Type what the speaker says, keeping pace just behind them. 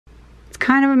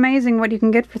kind of amazing what you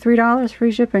can get for $3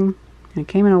 free shipping. And it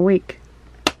came in a week.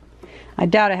 I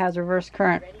doubt it has reverse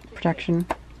current protection.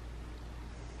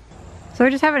 So I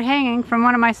just have it hanging from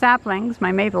one of my saplings,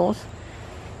 my maples,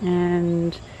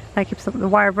 and that keeps the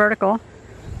wire vertical.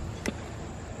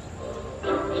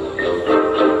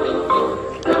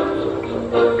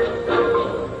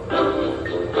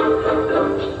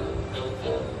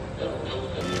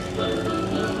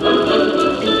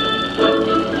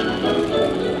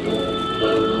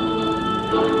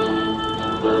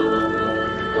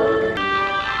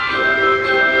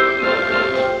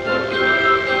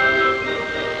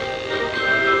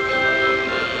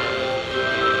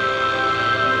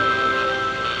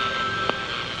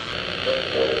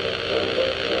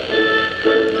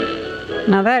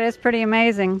 Now that is pretty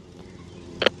amazing.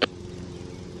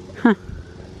 Huh.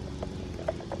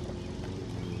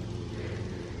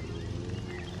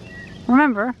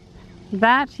 Remember,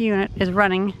 that unit is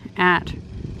running at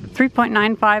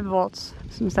 3.95 volts,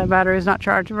 since that battery is not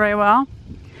charged very well,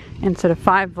 instead of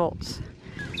 5 volts.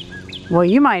 Well,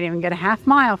 you might even get a half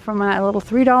mile from that little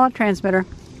 $3 transmitter.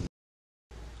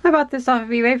 I bought this off of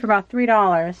eBay for about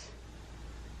 $3.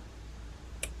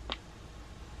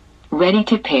 Ready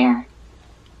to pair.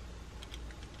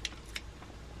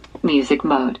 Music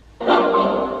mode.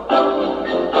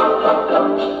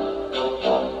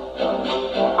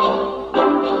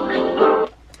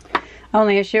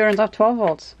 Only issue runs off 12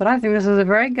 volts, but I think this is a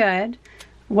very good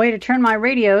way to turn my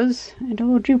radios into a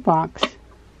little jukebox.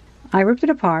 I ripped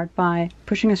it apart by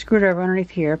pushing a screwdriver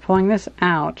underneath here, pulling this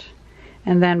out,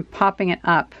 and then popping it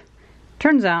up.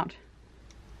 Turns out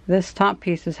this top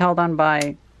piece is held on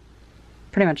by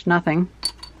pretty much nothing.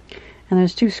 And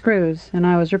there's 2 screws, and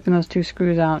I was ripping those 2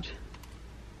 screws out.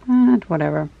 And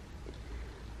whatever.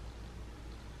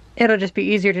 It'll just be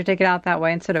easier to take it out that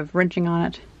way instead of wrenching on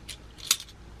it.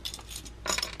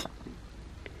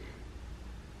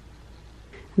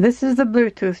 This is the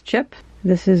Bluetooth chip.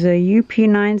 This is a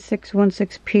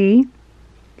UP9616P.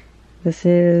 This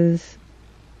is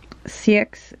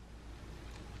CX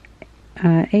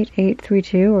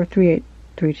 8832 or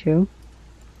 3832.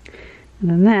 And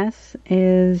then this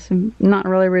is not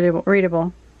really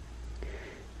readable.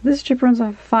 This chip runs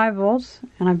off 5 volts,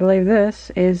 and I believe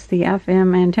this is the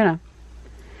FM antenna.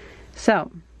 So,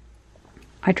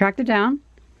 I tracked it down.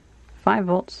 5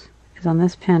 volts is on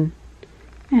this pin.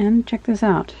 And check this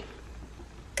out.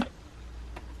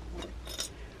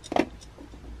 I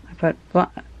put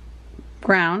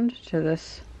ground to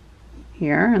this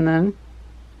here, and then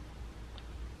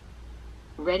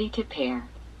ready to pair.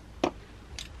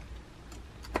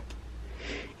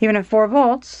 Even at 4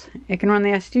 volts, it can run the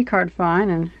SD card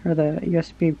fine, or the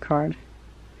USB card.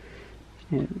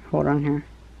 Hold on here.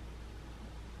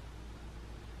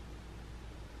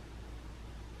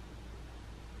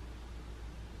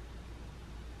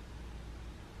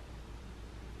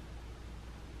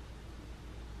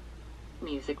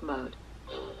 Music mode.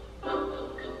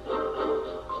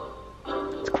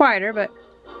 It's quieter, but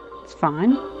it's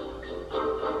fine.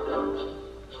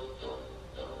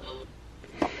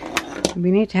 It'd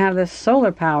be neat to have this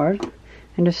solar powered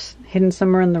and just hidden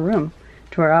somewhere in the room,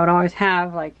 to where I would always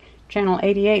have like channel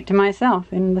 88 to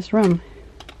myself in this room.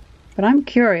 But I'm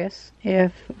curious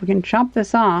if we can chop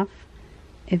this off,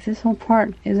 if this whole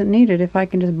part isn't needed, if I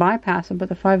can just bypass it, put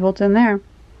the 5 volts in there.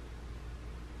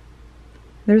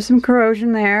 There's some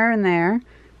corrosion there and there,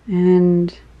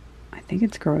 and I think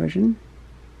it's corrosion.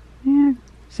 Yeah,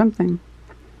 something.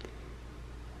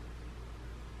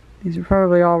 These are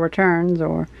probably all returns,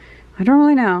 or I don't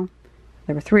really know.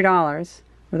 They were $3,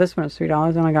 or this one was $3,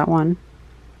 I only got one.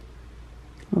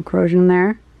 A little corrosion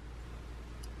there.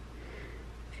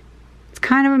 It's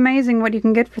kind of amazing what you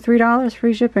can get for $3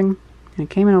 free shipping. And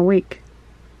it came in a week.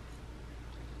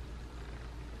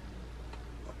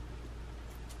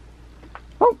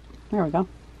 Oh, there we go.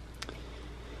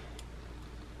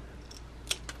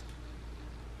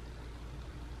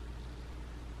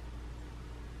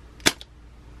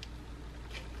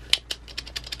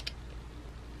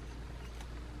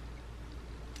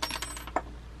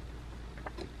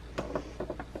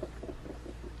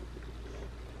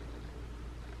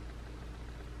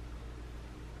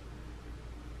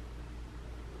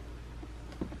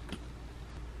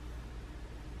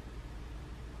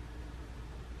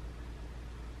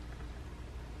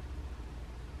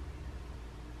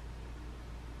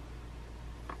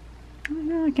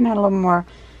 I can add a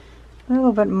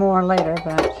little bit more later,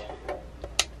 but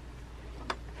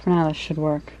for now this should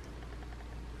work.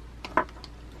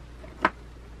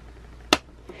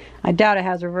 I doubt it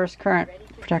has reverse current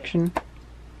protection.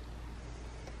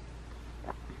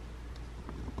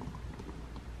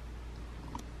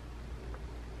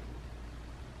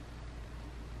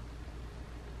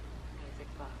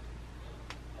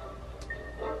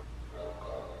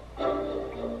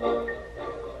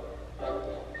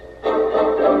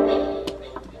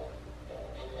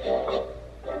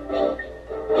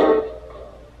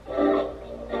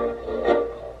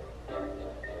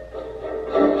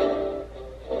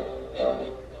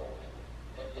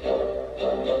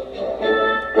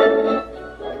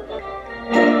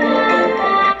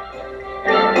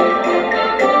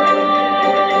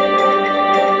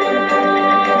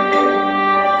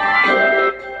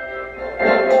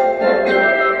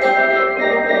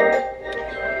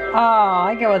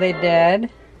 what they did.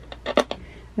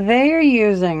 They are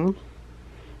using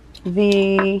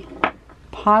the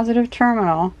positive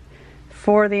terminal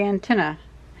for the antenna,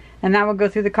 and that will go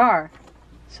through the car.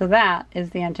 So that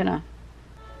is the antenna.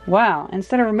 Well,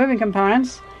 instead of removing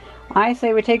components, I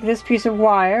say we take this piece of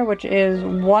wire, which is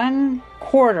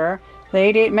 1/4 the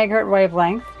 88 megahertz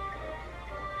wavelength,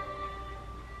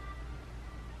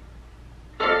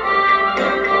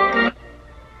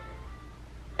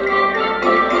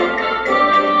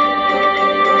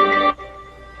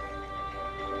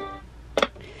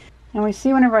 and we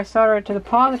see whenever I solder it to the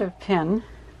positive pin,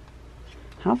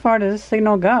 how far does this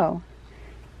signal go?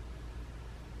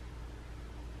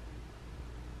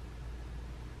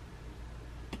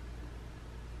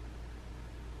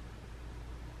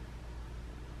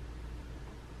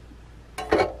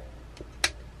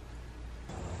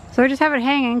 So I just have it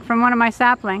hanging from one of my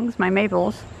saplings, my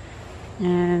maples,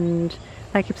 and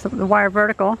that keeps the wire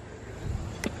vertical.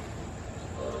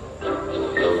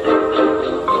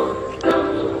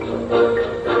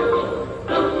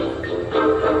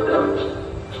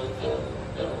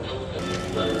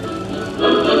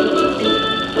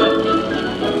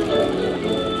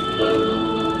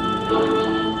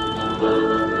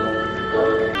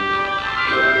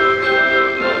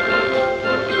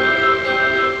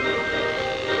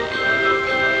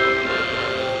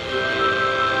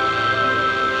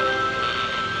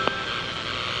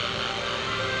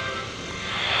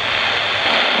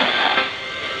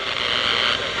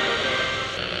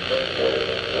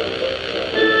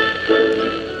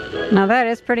 Now that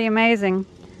is pretty amazing.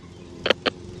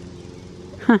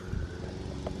 Huh.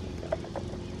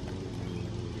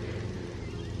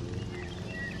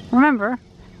 Remember,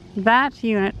 that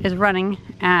unit is running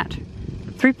at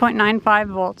 3.95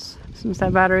 volts, since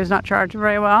that battery is not charged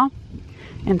very well,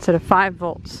 instead of 5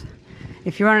 volts.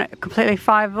 If you run it completely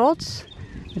 5 volts,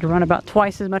 it'll run about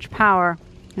twice as much power,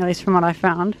 at least from what I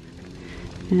found.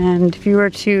 And if you were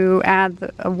to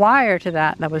add a wire to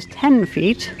that was 10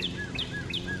 feet,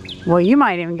 well, you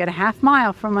might even get a half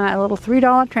mile from that little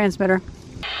 $3 transmitter.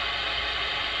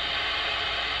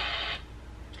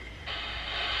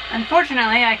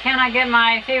 Unfortunately, I cannot get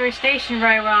my favorite station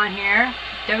very well in here,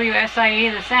 WSIE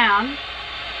the sound.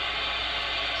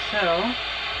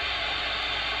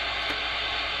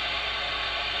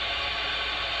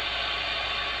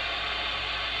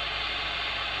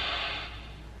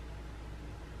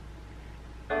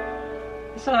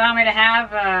 This will allow me to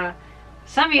have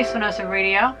some usefulness of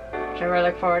radio, which I really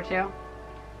look forward to.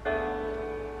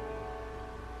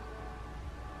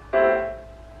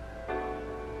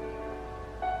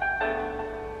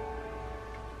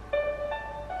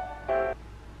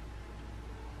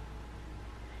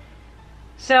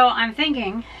 So I'm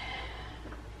thinking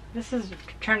this has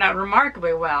turned out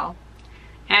remarkably well,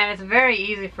 and it's very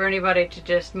easy for anybody to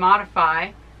just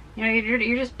modify. You know,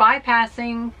 you're just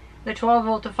bypassing the 12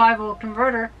 volt to 5 volt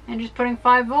converter and just putting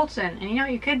 5 volts in. And you know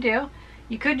what you could do?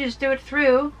 You could just do it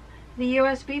through the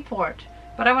USB port.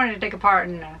 But I wanted to take apart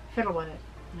and fiddle with it.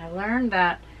 And I learned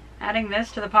that adding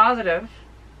this to the positive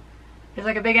is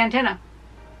like a big antenna,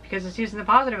 because it's using the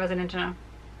positive as an antenna.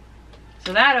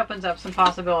 So that opens up some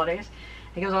possibilities.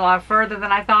 It goes a lot further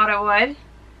than I thought it would.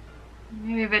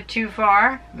 Maybe a bit too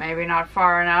far, maybe not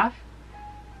far enough.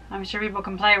 I'm sure people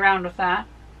can play around with that,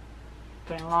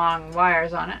 putting long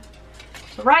wires on it.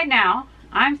 So right now,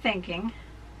 I'm thinking,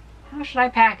 how should I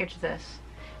package this?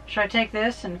 Should I take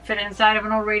this and fit it inside of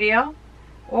an old radio?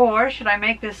 Or should I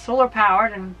make this solar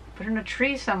powered and put it in a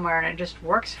tree somewhere and it just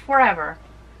works forever?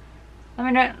 Let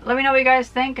me know what you guys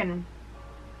think, and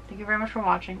thank you very much for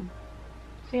watching.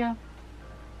 See ya.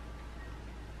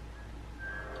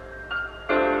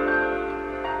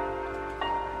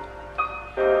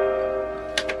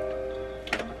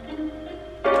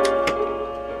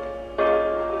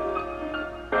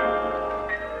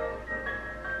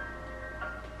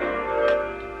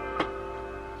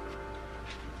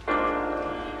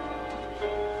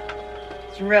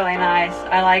 It's really nice.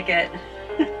 I like it.